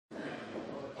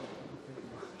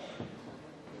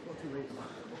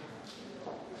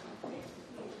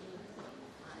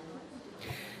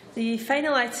The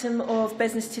final item of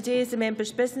business today is the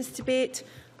members' business debate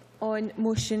on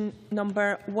motion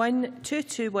number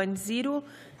 12210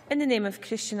 in the name of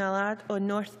Christian Allard on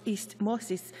North East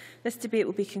Mosses. This debate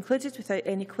will be concluded without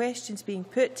any questions being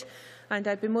put, and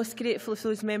I'd be most grateful if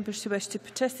those members who wish to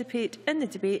participate in the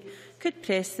debate could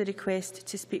press the request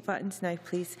to speak buttons now,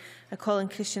 please. I call on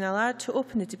Christian Allard to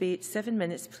open the debate. 7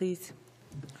 minutes, please.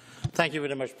 Thank you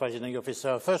very much, Presiding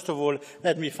Officer. First of all,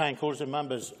 let me thank all the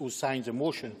members who signed the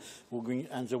motion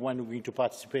and the one who are going to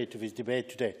participate in this debate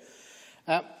today.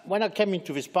 When I came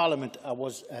into this Parliament, I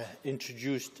was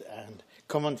introduced and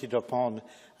commented upon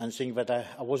and saying that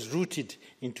I was rooted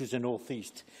into the North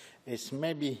East. It's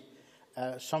maybe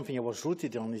something I was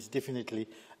rooted on is definitely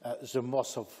the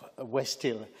moss of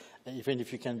Westhill, even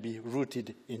if you can be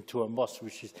rooted into a moss,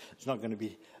 which is it's not going to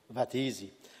be that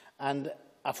easy. And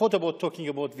I thought about talking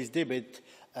about this debate,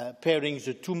 pairing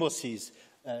the two mosses,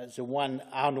 the one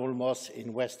Arnhall Moss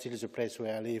in Westhill, the place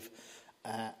where I live,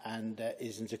 and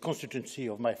is in the constituency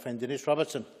of my friend Dennis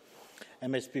Robertson,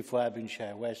 MSP for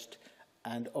Aberdeenshire West,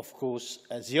 and of course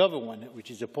the other one,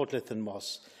 which is the Portlethen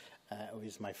Moss, who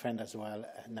is my friend as well,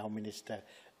 now Minister,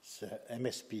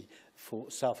 MSP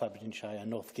for South Aberdeenshire and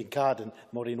North Kincardine,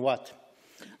 Maureen Watt.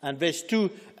 And these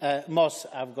two moss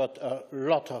have got a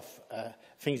lot of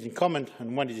things in common,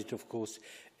 and one is it, of course,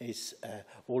 is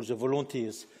all the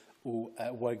volunteers who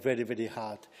work very, very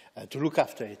hard to look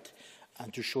after it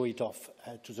and to show it off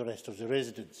to the rest of the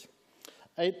residents.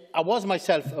 I was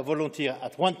myself a volunteer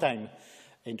at one time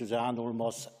into the Arnhall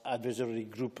Moss Advisory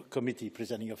Group Committee,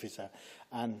 Presiding Officer,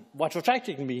 and what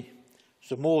attracted me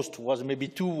the most was maybe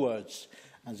two words,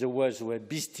 and the words were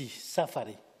beastie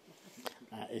safari.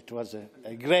 It was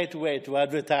a great way to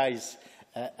advertise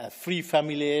a free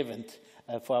family event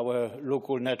for our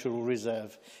local natural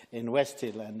reserve in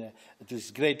Westhill, and it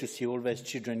was great to see all those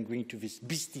children going to this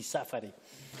beastie safari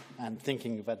and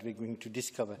thinking that we're going to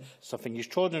discover something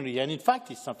extraordinary. And in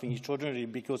fact, it's something extraordinary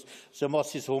because the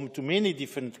moss is home to many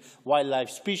different wildlife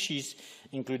species,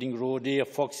 including roe deer,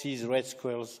 foxes, red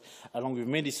squirrels, along with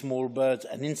many small birds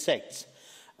and insects.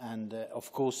 And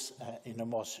of course, in the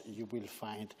moss, you will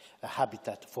find a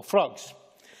habitat for frogs.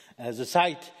 The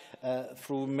site,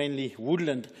 through mainly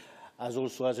woodland, as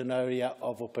also as an area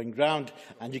of open ground.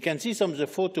 And you can see some of the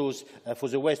photos for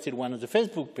the Westhill one on the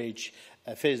Facebook page,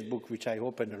 Facebook, which I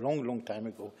opened a long, long time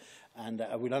ago. And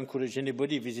I will encourage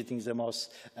anybody visiting the moss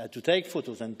to take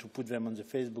photos and to put them on the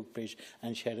Facebook page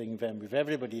and sharing them with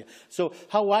everybody. So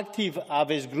how active are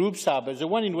these groups? But the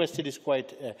one in Westhill is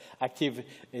quite active.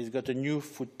 It's got a new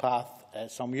footpath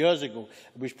some years ago,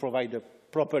 which provides a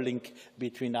proper link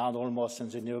between Arnhall Moss and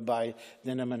the nearby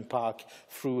Denman Park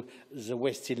through the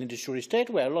Westhill Industrial Estate,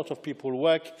 where a lot of people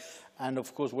work, and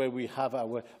of course where we have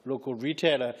our local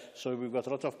retailer. So we've got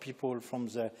a lot of people from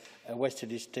the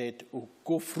Westhill Estate who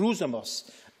go through the moss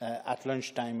at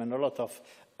lunchtime, and a lot of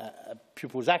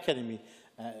pupils' academy,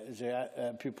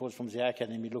 pupils from the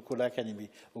academy, local academy,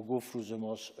 who go through the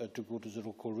moss to go to the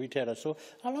local retailer. So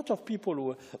a lot of people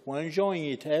who are enjoying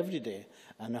it every day.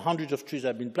 And hundreds of trees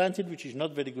have been planted, which is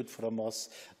not very good for a moss,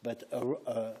 but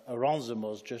around the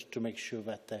moss, just to make sure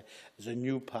that the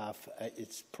new path,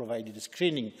 it's provided a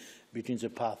screening between the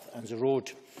path and the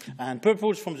road. And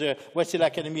pupils from the Westhill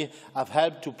Academy have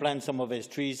helped to plant some of these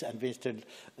trees, and they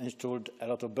installed a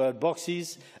lot of bird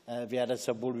boxes. We had a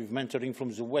support with mentoring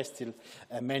from the Westhill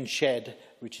men shed,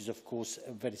 which is, of course,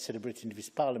 very celebrated in this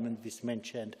Parliament, this men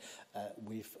shed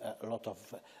with a lot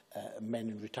of men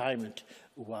in retirement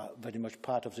who are very much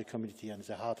part of the community and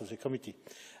the heart of the committee.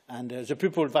 And the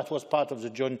people that was part of the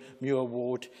John Muir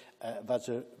Award, that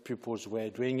the pupils were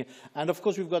doing. And of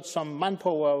course, we've got some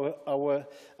manpower,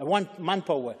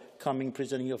 manpower coming,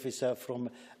 Presiding Officer, from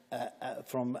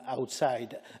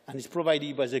outside, and it's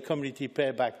provided by the community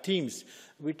payback teams,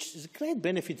 which is a great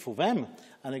benefit for them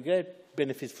and a great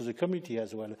benefit for the community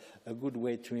as well, a good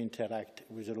way to interact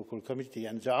with the local community.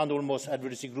 And the Arnhall Moss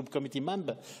Advocacy Group committee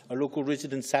member, a local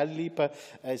resident, Sally Leaper,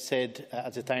 said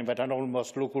at the time that Arnhall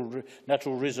Moss local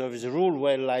natural reserve is a rural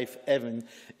wildlife haven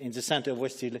in the centre of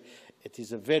Westhill. It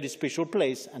is a very special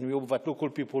place, and we hope that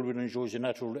local people will enjoy the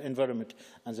natural environment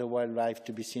and the wildlife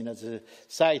to be seen at the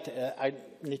site. I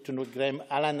need to note Graham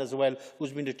Allen as well,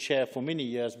 who's been the chair for many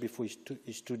years before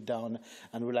he stood down,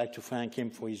 and we'd like to thank him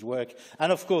for his work.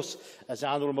 And of course, as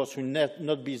Arnhall Moss will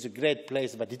not be the great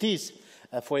place that it is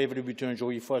for everybody to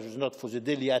enjoy if it was not for the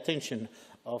daily attention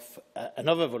of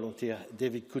another volunteer,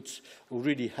 David Coots, who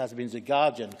really has been the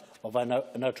guardian of our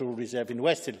natural reserve in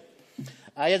Westhill.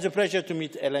 I had the pleasure to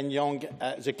meet Ellen Young,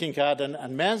 the Kincardine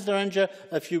and Mearns Ranger,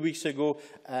 a few weeks ago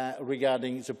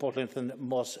regarding the Portlethen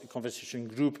Moss Conservation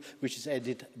Group, which is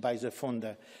headed by the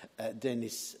founder,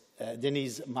 Dennis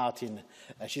Denise Martin.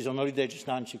 She's on holiday just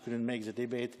now and she couldn't make the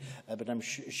debate, but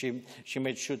she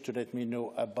made sure to let me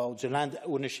know about the land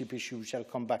ownership issue, which I'll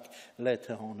come back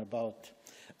later on about.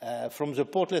 From the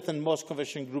Portlethen Moss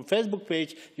Conservation Group Facebook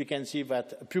page, you can see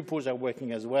that pupils are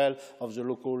working as well of the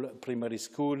local primary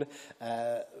school.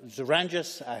 The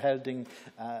rangers are holding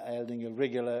a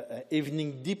regular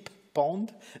evening dip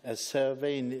pond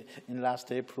survey in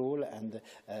last April, and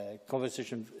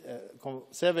conservation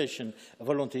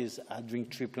volunteers are doing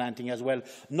tree planting as well,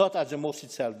 not at the moss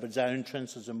itself, but the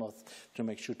entrance of the moss to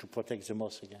make sure to protect the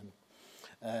moss again.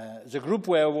 The group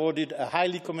were awarded a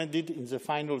highly commended in the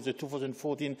final of the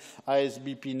 2014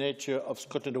 ISBP Nature of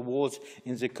Scotland Awards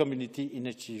in the Community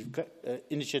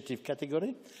Initiative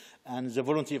category. And the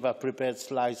volunteers have prepared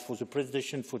slides for the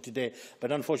presentation for today,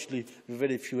 but unfortunately,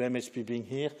 very few MSP being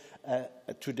here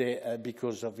today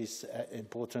because of this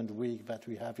important week that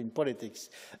we have in politics.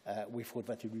 We thought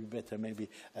that it would be better maybe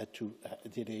to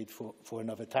delay it for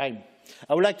another time.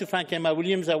 I would like to thank Emma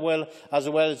Williams as well as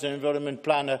the environment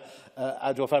planner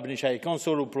at the Aberdeenshire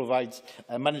Council, who provides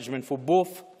management for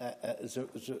both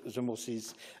the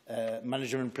Mosses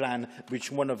management plan,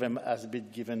 which one of them has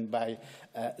been given by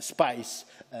Spice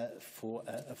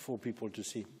for people to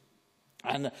see.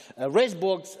 And raised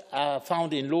bogs are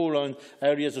found in lowland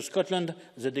areas of Scotland.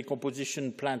 The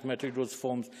decomposition plant materials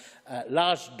forms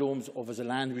large domes over the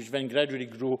land, which then gradually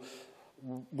grow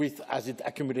as it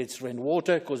accumulates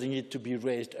rainwater, causing it to be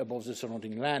raised above the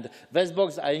surrounding land. Raised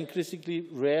bogs are increasingly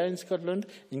rare in Scotland,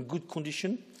 in good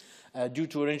condition, due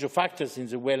to a range of factors in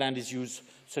the way land is used,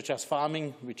 such as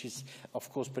farming, which is, of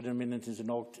course, predominant in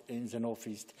the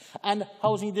northeast, and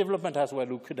housing development as well,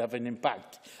 who could have an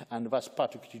impact, and that's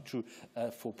particularly true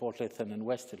for Portlethen and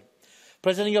Westhill.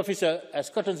 Presiding Officer,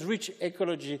 Scotland's rich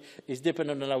ecology is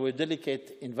dependent on our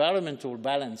delicate environmental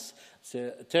balance.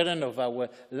 The terrain of our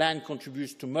land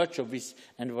contributes to much of this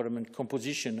environment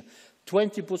composition.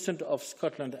 20% of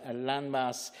Scotland's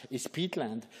landmass is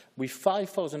peatland, with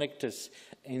 5,000 hectares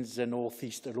in the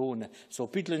northeast alone. So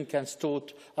peatland can store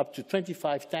up to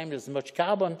 25 times as much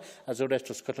carbon as the rest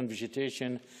of Scotland's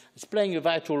vegetation. It's playing a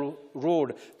vital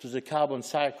role to the carbon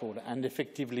cycle and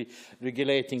effectively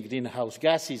regulating greenhouse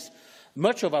gases.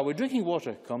 Much of our drinking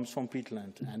water comes from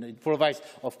peatland, and it provides,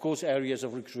 of course, areas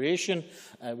of recreation,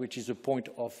 which is the point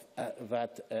of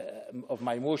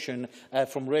my motion,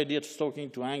 from radiator stalking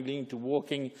to angling to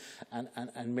walking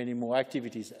and many more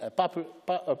activities. A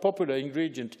popular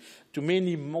ingredient to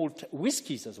many malt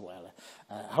whiskies as well.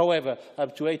 However,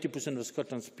 up to 80% of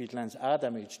Scotland's peatlands are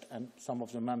damaged, and some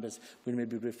of the members will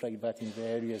maybe reflect that in the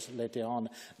areas later on.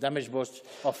 Damaged bogs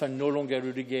often no longer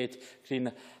irrigate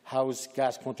greenhouse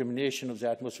gas contamination of the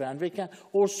atmosphere, and they can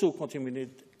also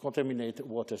contaminate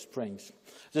water springs.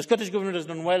 The Scottish Government has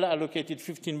done well, allocated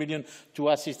 15 million to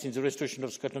assist in the restoration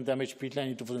of Scotland damaged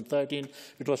peatland in 2013.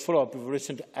 It was followed up with a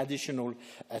recent additional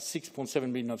 6.7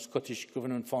 million of Scottish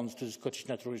Government funds to the Scottish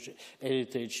Natural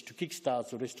Heritage to kickstart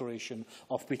the restoration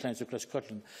of peatlands across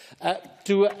Scotland.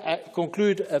 To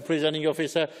conclude, Presiding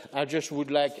Officer, I just would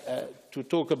like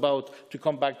to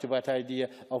come back to that idea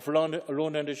of land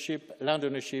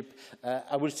ownership.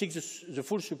 I will seek the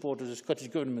full support of the Scottish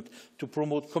Government to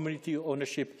promote community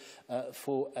ownership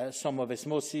for some of its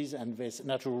mosses and its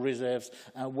natural reserves,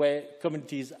 where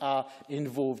communities are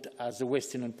involved, as the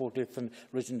Westhill and Portlethen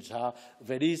residents are.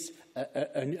 There is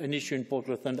an issue in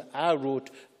Portlethen. I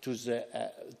wrote to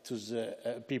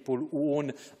the people who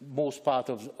own most part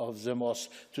of the moss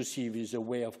to see if there is a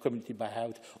way of community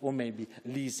buyout or maybe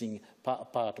leasing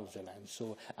part of the land.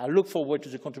 So I look forward to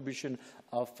the contribution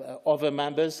of other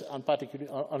members, and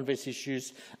particularly on these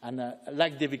issues. And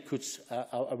like David Coates,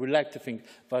 I would like to think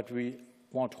that we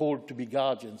want all to be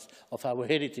guardians of our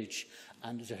heritage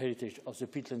and the heritage of the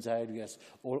peatlands areas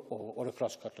all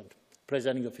across Scotland.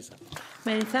 Presiding Officer.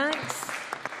 Many thanks.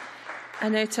 I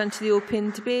now turn to the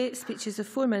open debate. Speeches of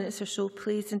 4 minutes or so,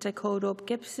 please. And I call Rob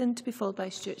Gibson to be followed by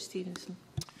Stuart Stevenson.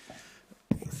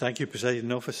 Thank you,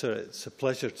 Presiding Officer. It's a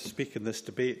pleasure to speak in this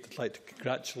debate. I'd like to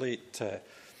congratulate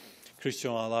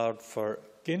Christian Allard for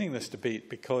gaining this debate,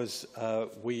 because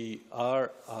we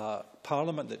are a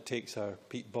Parliament that takes our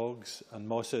peat bogs and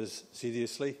mosses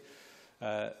seriously.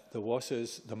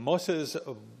 The mosses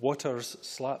of waters,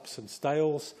 slaps and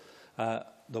stiles.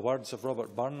 The words of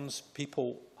Robert Burns,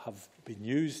 people have been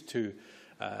used to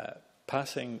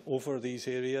passing over these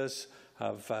areas,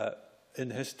 have in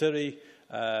history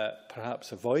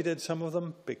perhaps avoided some of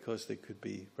them because they could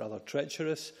be rather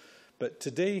treacherous. But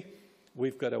today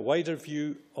we've got a wider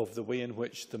view of the way in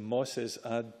which the mosses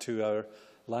add to our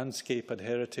landscape and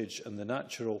heritage and the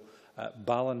natural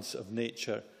balance of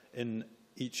nature in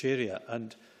each area.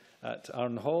 And at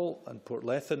Arnhall and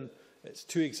Portlethen. It's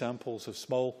two examples of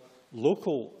small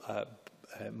local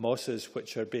mosses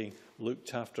which are being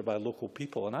looked after by local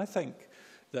people. And I think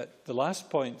that the last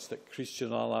points that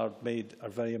Christian Allard made are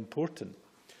very important.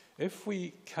 If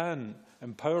we can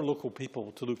empower local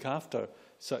people to look after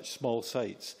such small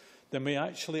sites, then we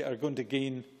actually are going to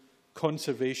gain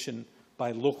conservation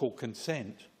by local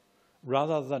consent,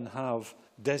 rather than have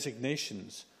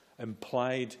designations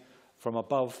implied from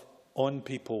above on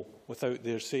people without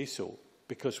their say-so.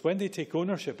 Because when they take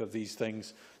ownership of these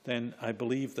things, then I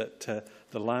believe that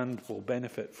the land will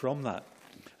benefit from that.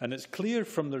 And it's clear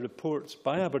from the reports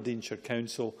by Aberdeenshire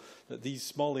Council that these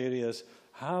small areas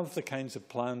have the kinds of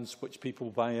plans which people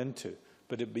buy into.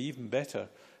 But it would be even better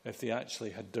if they actually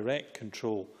had direct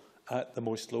control at the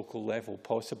most local level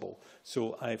possible.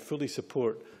 So I fully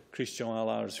support Christian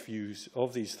Allard's views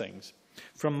of these things.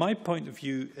 From my point of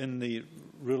view in the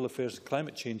Rural Affairs and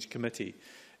Climate Change Committee,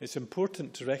 it's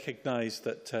important to recognise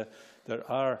that there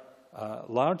are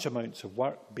large amounts of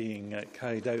work being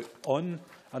carried out on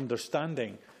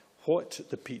understanding what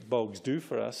the peat bogs do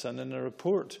for us. And in a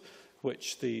report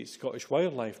which the Scottish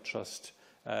Wildlife Trust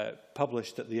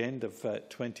published at the end of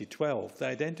 2012, they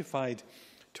identified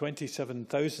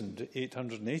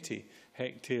 27,880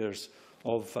 hectares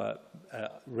of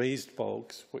raised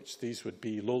bogs, which these would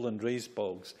be lowland raised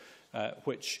bogs,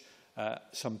 which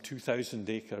some 2,000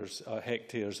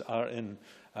 hectares are in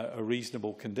a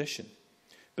reasonable condition.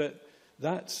 But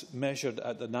that's measured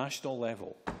at the national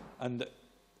level, and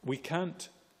we can't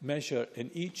measure in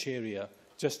each area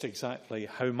just exactly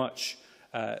how much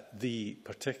the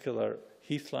particular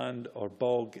heathland or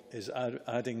bog is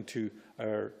adding to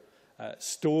our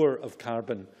store of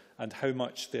carbon and how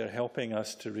much they're helping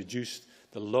us to reduce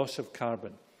the loss of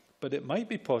carbon. But it might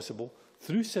be possible,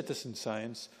 through citizen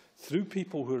science, through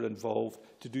people who are involved,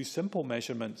 to do simple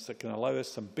measurements that can allow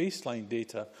us some baseline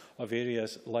data of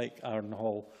areas like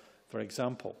Arnhall, for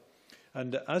example.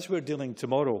 And as we're dealing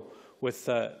tomorrow with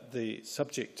the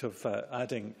subject of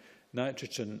adding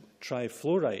nitrogen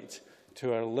trifluoride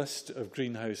to our list of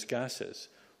greenhouse gases,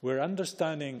 we're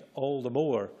understanding all the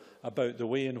more about the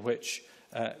way in which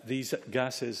these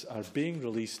gases are being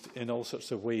released in all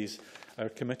sorts of ways. Our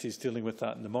committee is dealing with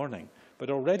that in the morning. But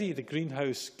already the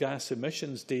greenhouse gas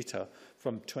emissions data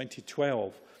from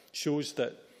 2012 shows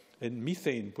that in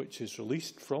methane, which is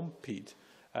released from peat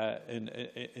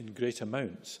in great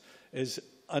amounts, is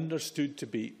understood to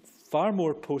be far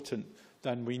more potent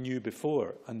than we knew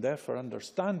before, and therefore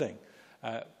understanding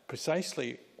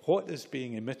precisely what is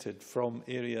being emitted from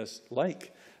areas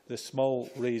like the small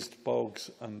raised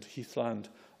bogs and heathland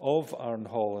of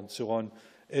Arnhall and so on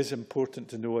is important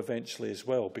to know eventually as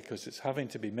well, because it's having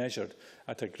to be measured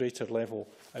at a greater level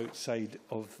outside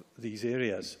of these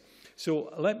areas.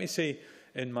 So let me say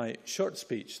in my short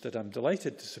speech that I'm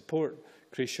delighted to support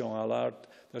Christian Allard.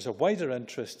 There's a wider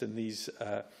interest in these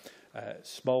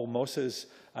small mosses,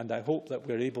 and I hope that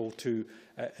we're able to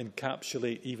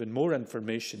encapsulate even more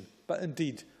information, but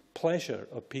indeed pleasure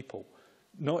of people,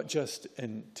 not just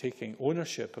in taking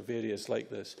ownership of areas like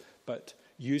this, but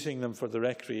using them for the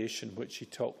recreation which he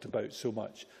talked about so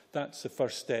much. That's the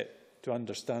first step to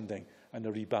understanding and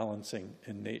a rebalancing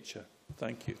in nature.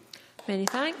 Thank you. Many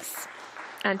thanks.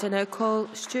 And I now call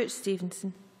Stuart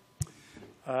Stevenson.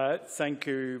 Thank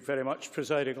you very much,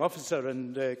 Presiding Officer.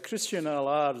 And Christian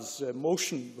Allard's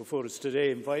motion before us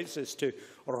today invites us to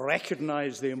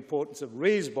recognise the importance of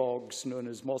raised bogs, known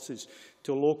as mosses,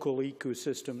 to local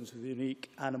ecosystems with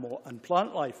unique animal and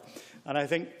plant life. And I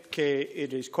think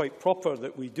it is quite proper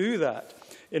that we do that.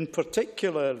 In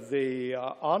particular, the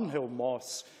Arnhall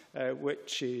Moss,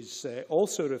 which is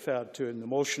also referred to in the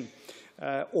motion,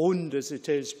 owned as it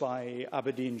is by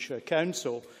Aberdeenshire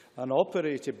Council and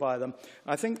operated by them.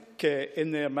 I think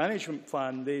in their management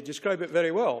plan they describe it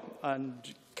very well and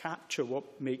capture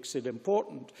what makes it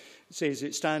important. It says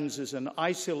it stands as an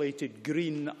isolated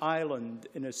green island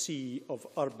in a sea of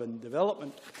urban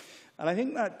development. And I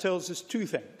think that tells us two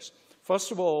things.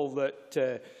 First of all,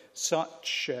 that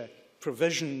such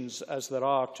provisions as there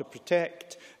are to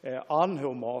protect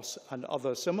Arnhall Moss and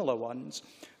other similar ones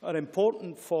are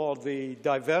important for the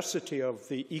diversity of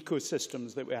the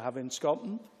ecosystems that we have in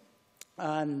Scotland.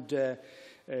 And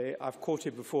I've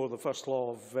quoted before the first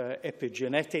law of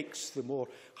epigenetics. The more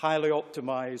highly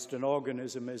optimised an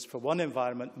organism is for one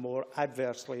environment, the more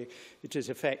adversely it is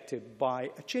affected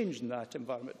by a change in that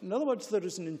environment. In other words, there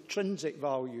is an intrinsic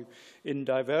value in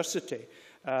diversity.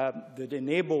 that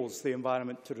enables the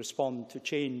environment to respond to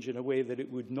change in a way that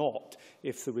it would not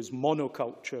if there was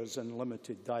monocultures and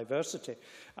limited diversity.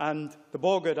 And the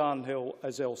bog at Arnhill,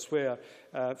 as elsewhere,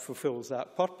 fulfills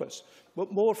that purpose.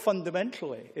 But more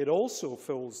fundamentally, it also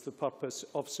fulfills the purpose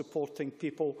of supporting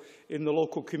people in the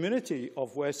local community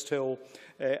of Westhill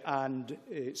and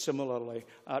similarly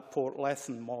at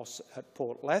Portlethen Moss at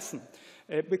Portlethen.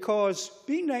 Because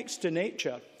being next to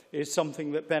nature is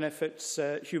something that benefits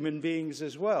human beings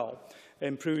as well,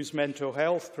 improves mental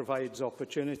health, provides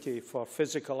opportunity for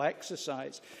physical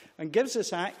exercise, and gives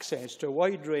us access to a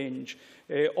wide range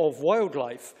of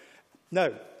wildlife.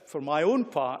 Now, for my own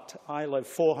part, I live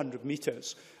 400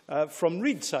 metres from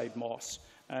Reedside Moss,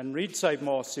 and Reedside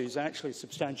Moss is actually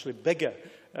substantially bigger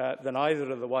than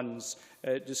either of the ones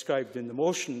described in the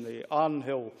motion. The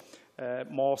Arnhill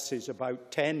Moss is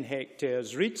about 10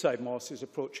 hectares. Reedside Moss is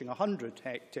approaching 100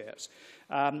 hectares.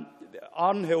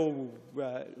 Arnhill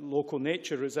Local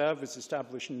Nature Reserve was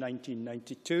established in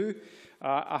 1992.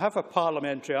 I have a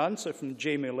parliamentary answer from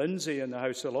Jamie Lindsay in the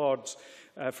House of Lords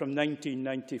from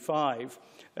 1995,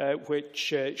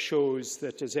 which shows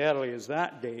that as early as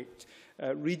that date,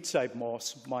 Reedside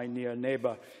Moss, my near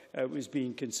neighbour, was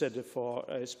being considered for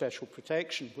special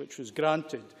protection, which was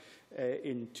granted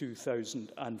in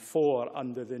 2004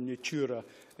 under the Natura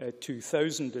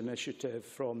 2000 initiative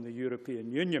from the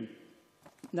European Union.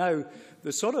 Now,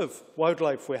 the sort of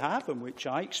wildlife we have, and which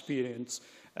I experience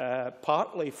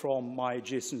partly from my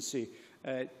adjacency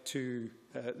to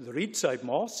the Reedside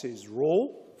Moss, is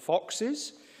roe,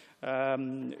 foxes,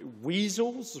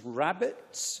 weasels,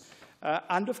 rabbits,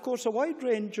 and of course a wide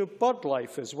range of bird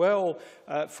life as well,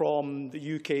 from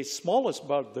the UK's smallest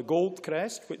bird, the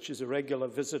goldcrest, which is a regular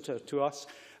visitor to us,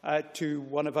 to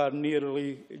one of our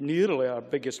nearly our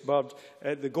biggest bird,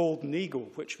 the golden eagle,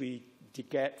 which we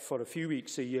get for a few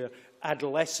weeks a year,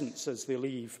 adolescents as they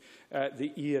leave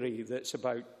the eyrie that's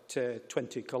about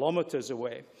 20 kilometres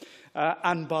away,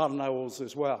 and barn owls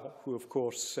as well, who of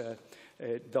course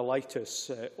delight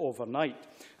us overnight.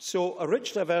 So a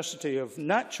rich diversity of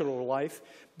natural life,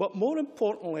 but more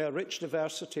importantly, a rich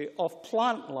diversity of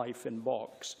plant life in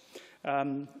bogs.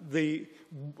 The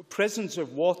presence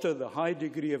of water, the high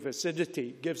degree of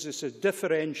acidity, gives us a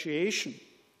differentiation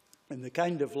in the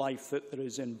kind of life that there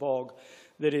is in bog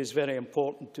that is very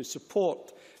important to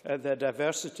support the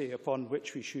diversity upon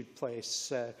which we should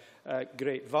place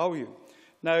great value.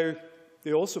 Now,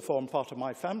 they also form part of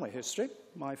my family history.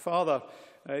 My father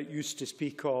used to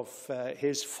speak of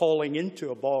his falling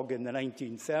into a bog in the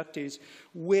 1930s,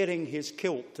 wearing his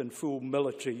kilt and full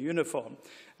military uniform,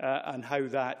 and how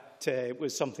that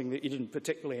was something that he didn't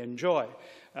particularly enjoy.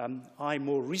 I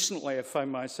more recently have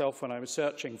found myself, when I was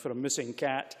searching for a missing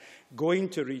cat, going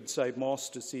to Reedside Moss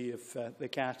to see if the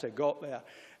cat had got there.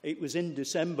 It was in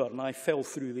December and I fell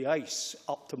through the ice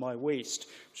up to my waist.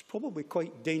 It was probably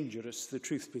quite dangerous, the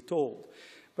truth be told.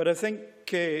 But I think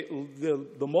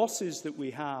the mosses that we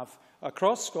have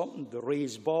across Scotland, the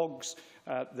raised bogs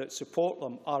that support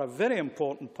them, are a very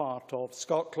important part of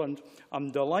Scotland.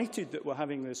 I'm delighted that we're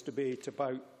having this debate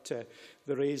about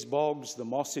the raised bogs, the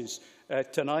mosses,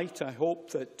 tonight. I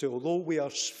hope that although we are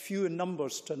few in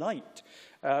numbers tonight,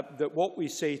 that what we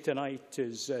say tonight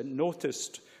is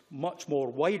noticed much more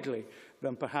widely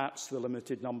than perhaps the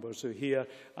limited numbers who are here,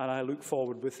 and I look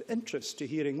forward with interest to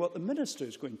hearing what the Minister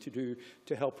is going to do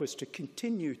to help us to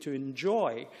continue to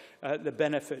enjoy the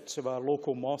benefits of our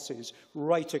local mosses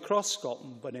right across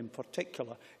Scotland, but in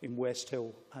particular in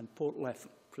Westhill and Portlethen.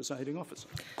 Presiding Officer.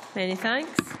 Many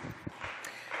thanks.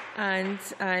 And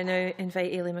I now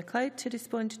invite Aileen MacLeod to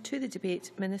respond to the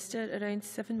debate. Minister, around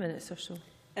 7 minutes or so.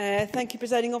 Thank you,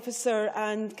 Presiding Officer.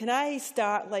 And can I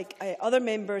start, like other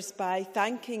members, by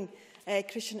thanking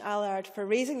Christian Allard for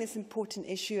raising this important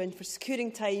issue and for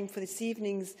securing time for this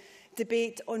evening's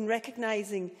debate on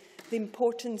recognising the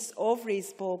importance of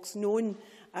raised bogs known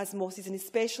as mosses, and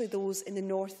especially those in the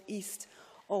north east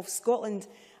of Scotland.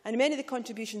 And many of the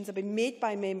contributions that have been made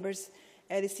by members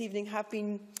this evening have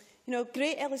been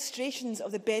great illustrations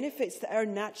of the benefits that our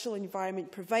natural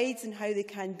environment provides and how they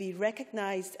can be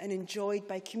recognised and enjoyed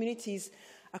by communities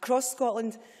across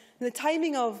Scotland. And the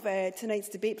timing of tonight's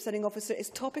debate, Presiding Officer, is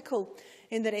topical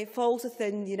in that it falls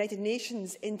within the United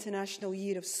Nations International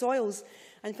Year of Soils.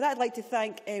 And for that, I'd like to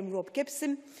thank Rob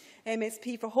Gibson,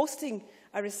 MSP, for hosting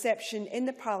a reception in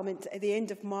the Parliament at the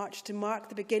end of March to mark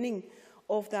the beginning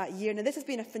of that year. Now, this has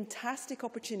been a fantastic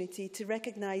opportunity to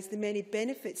recognise the many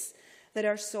benefits that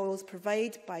our soils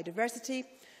provide: biodiversity,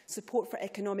 support for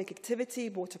economic activity,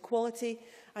 water quality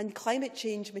and climate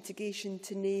change mitigation,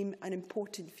 to name an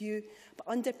important few, but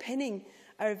underpinning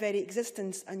our very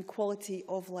existence and quality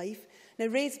of life. Now,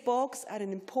 raised bogs are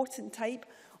an important type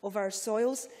of our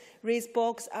soils. Raised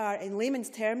bogs are, in layman's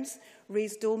terms,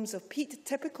 raised domes of peat,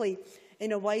 typically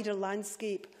in a wider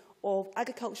landscape of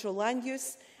agricultural land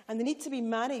use, and they need to be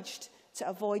managed to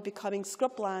avoid becoming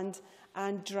scrubland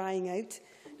and drying out.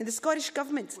 Now, the Scottish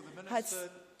Government has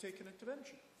taken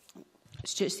intervention.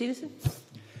 Stuart Stevenson.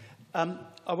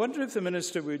 I wonder if the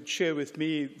Minister would share with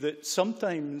me that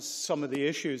sometimes some of the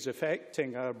issues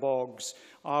affecting our bogs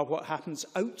are what happens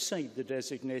outside the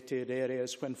designated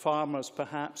areas, when farmers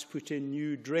perhaps put in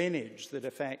new drainage that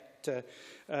affect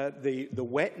the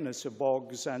wetness of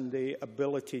bogs and the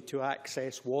ability to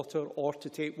access water or to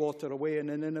take water away in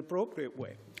an inappropriate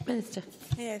way. Minister.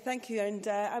 Yeah, thank you. And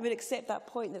I would accept that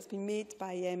point that's been made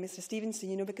by Mr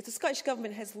Stevenson, because the Scottish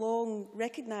Government has long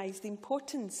recognised the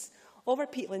importance of our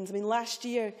peatlands. I mean, last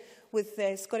year with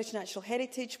Scottish Natural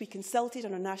Heritage, we consulted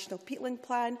on our National Peatland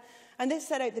Plan, and this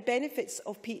set out the benefits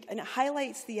of peat, and it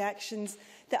highlights the actions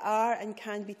that are and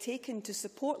can be taken to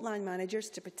support land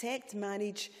managers to protect,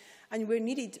 manage and, where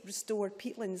needed, restore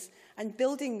peatlands. And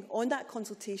building on that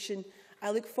consultation,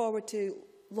 I look forward to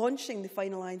launching the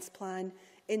finalised plan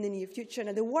in the near future.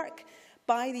 Now, the work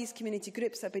by these community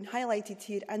groups that have been highlighted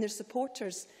here and their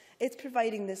supporters is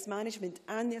providing this management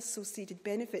and the associated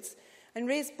benefits. And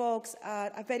raised bogs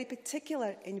are a very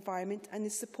particular environment, and they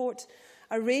support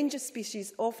a range of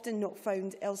species often not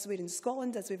found elsewhere in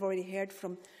Scotland, as we've already heard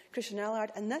from Christian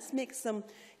Allard, and this makes them,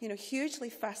 hugely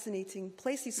fascinating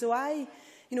places. So I,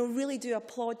 really do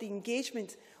applaud the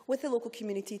engagement with the local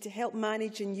community to help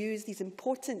manage and use these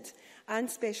important and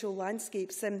special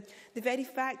landscapes. And the very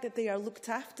fact that they are looked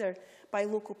after by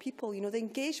local people, the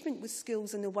engagement with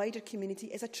schools and the wider community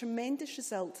is a tremendous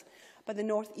result by the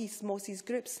North East Mosses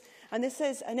groups. And this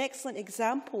is an excellent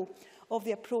example of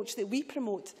the approach that we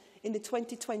promote in the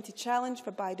 2020 Challenge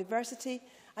for Biodiversity,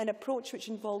 an approach which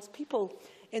involves people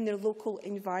in their local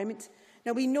environment.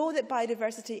 Now, we know that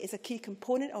biodiversity is a key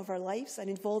component of our lives, and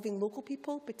involving local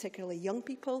people, particularly young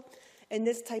people, in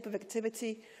this type of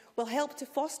activity will help to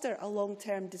foster a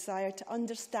long-term desire to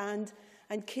understand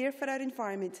and care for our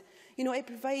environment. It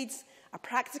provides a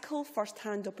practical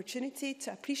first-hand opportunity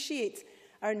to appreciate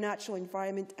our natural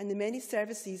environment and the many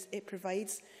services it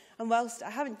provides. And whilst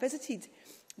I haven't visited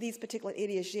these particular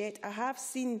areas yet, I have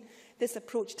seen this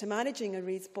approach to managing a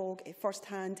raised bog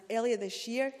first-hand earlier this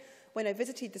year when I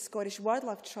visited the Scottish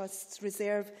Wildlife Trust's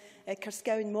reserve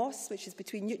Carskowin Moss, which is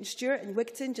between Newton Stewart and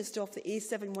Wigton, just off the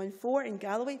A714 in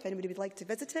Galloway, if anybody would like to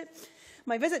visit it.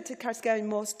 My visit to Carskowin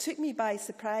Moss took me by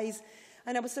surprise,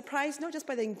 and I was surprised not just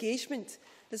by the engagement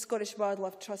the Scottish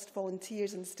Wildlife Trust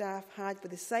volunteers and staff had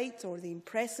with the site, or the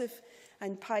impressive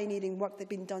and pioneering work that had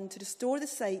been done to restore the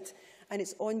site and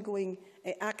its ongoing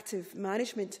active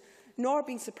management, nor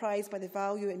being surprised by the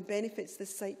value and benefits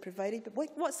this site provided. But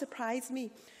what surprised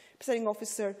me, Presiding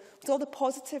Officer, was all the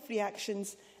positive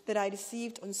reactions that I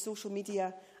received on social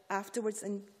media afterwards.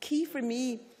 And key for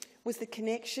me was the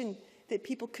connection that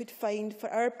people could find for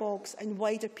our bogs and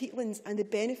wider peatlands and the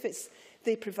benefits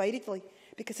they provided.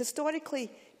 Because historically,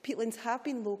 peatlands have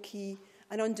been low-key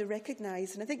and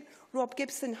under-recognised. And I think Rob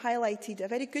Gibson highlighted a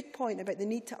very good point about the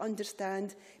need to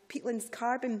understand peatlands'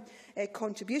 carbon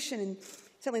contribution. And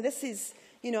certainly this is,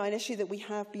 an issue that we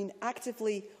have been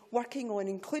actively working on,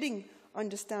 including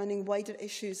understanding wider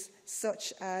issues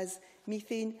such as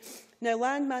methane. Now,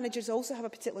 land managers also have a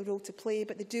particular role to play,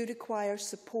 but they do require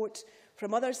support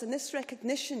from others. And this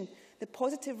recognition, the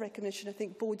positive recognition, I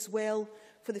think bodes well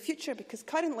for the future, because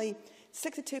currently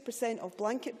 62% of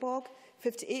blanket bog,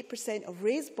 58% of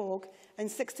raised bog and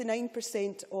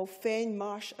 69% of fen,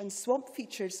 marsh and swamp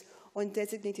features on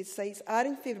designated sites are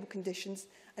in favourable conditions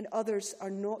and others are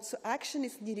not. So action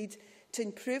is needed to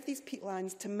improve these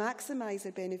peatlands to maximise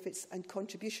their benefits and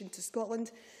contribution to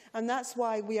Scotland. And that's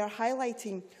why we are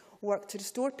highlighting work to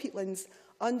restore peatlands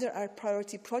under our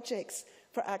priority projects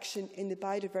for action in the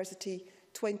Biodiversity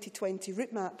 2020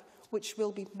 route map, which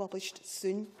will be published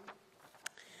soon.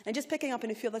 And just picking up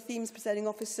on a few other themes, Presiding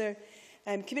Officer,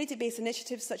 community-based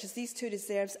initiatives such as these two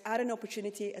reserves are an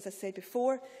opportunity, as I said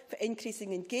before, for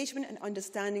increasing engagement and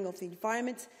understanding of the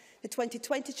environment. The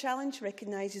 2020 Challenge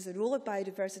recognises the role of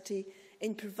biodiversity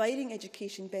in providing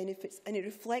education benefits, and it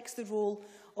reflects the role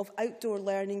of outdoor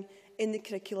learning in the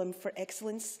curriculum for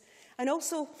excellence. And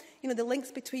also, the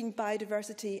links between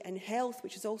biodiversity and health,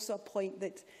 which is also a point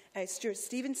that Stuart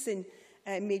Stevenson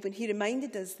made when he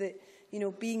reminded us that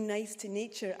being nice to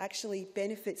nature actually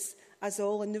benefits us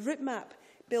all. And the route map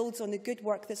builds on the good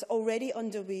work that's already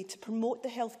underway to promote the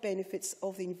health benefits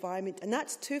of the environment. And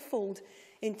that's twofold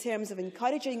in terms of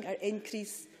encouraging our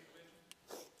increase.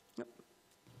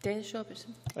 Dennis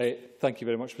Robertson. Thank you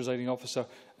very much, Presiding Officer.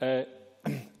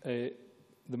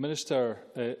 The Minister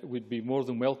would be more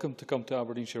than welcome to come to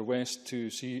Aberdeenshire West to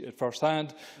see it first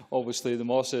hand, obviously, the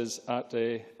mosses at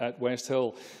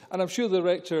Westhill. And I'm sure the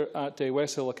Rector at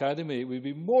Westhill Academy would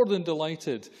be more than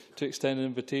delighted to extend an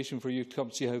invitation for you to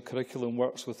come see how curriculum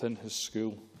works within his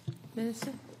school.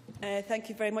 Minister. Thank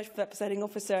you very much for that, Presiding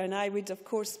Officer. And I would, of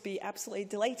course, be absolutely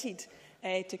delighted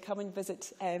to come and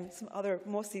visit some other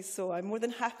mosses. So I'm more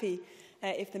than happy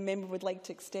if the member would like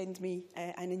to extend me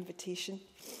an invitation.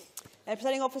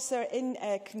 Presiding Officer, in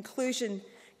conclusion,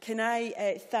 can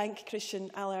I thank Christian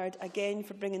Allard again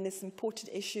for bringing this important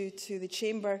issue to the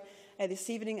Chamber this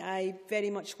evening. I very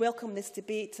much welcome this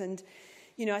debate, and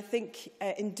I think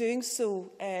in doing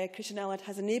so, Christian Allard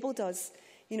has enabled us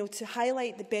to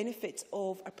highlight the benefits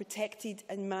of a protected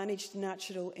and managed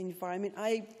natural environment.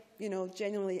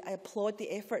 Genuinely, I applaud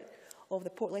the effort of the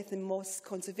Portlethen Moss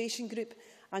Conservation Group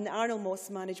and the Arnhall Moss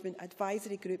Management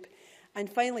Advisory Group. And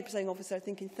finally, Presiding Officer, I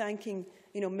think in thanking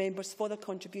members for their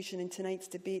contribution in tonight's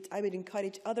debate, I would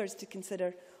encourage others to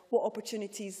consider what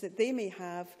opportunities that they may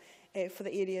have for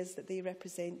the areas that they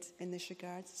represent in this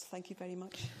regard. So thank you very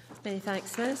much. Many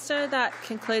thanks, Minister. That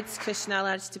concludes Christian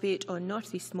Allard's debate on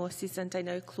North East Mosses, and I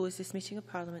now close this meeting of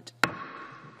Parliament.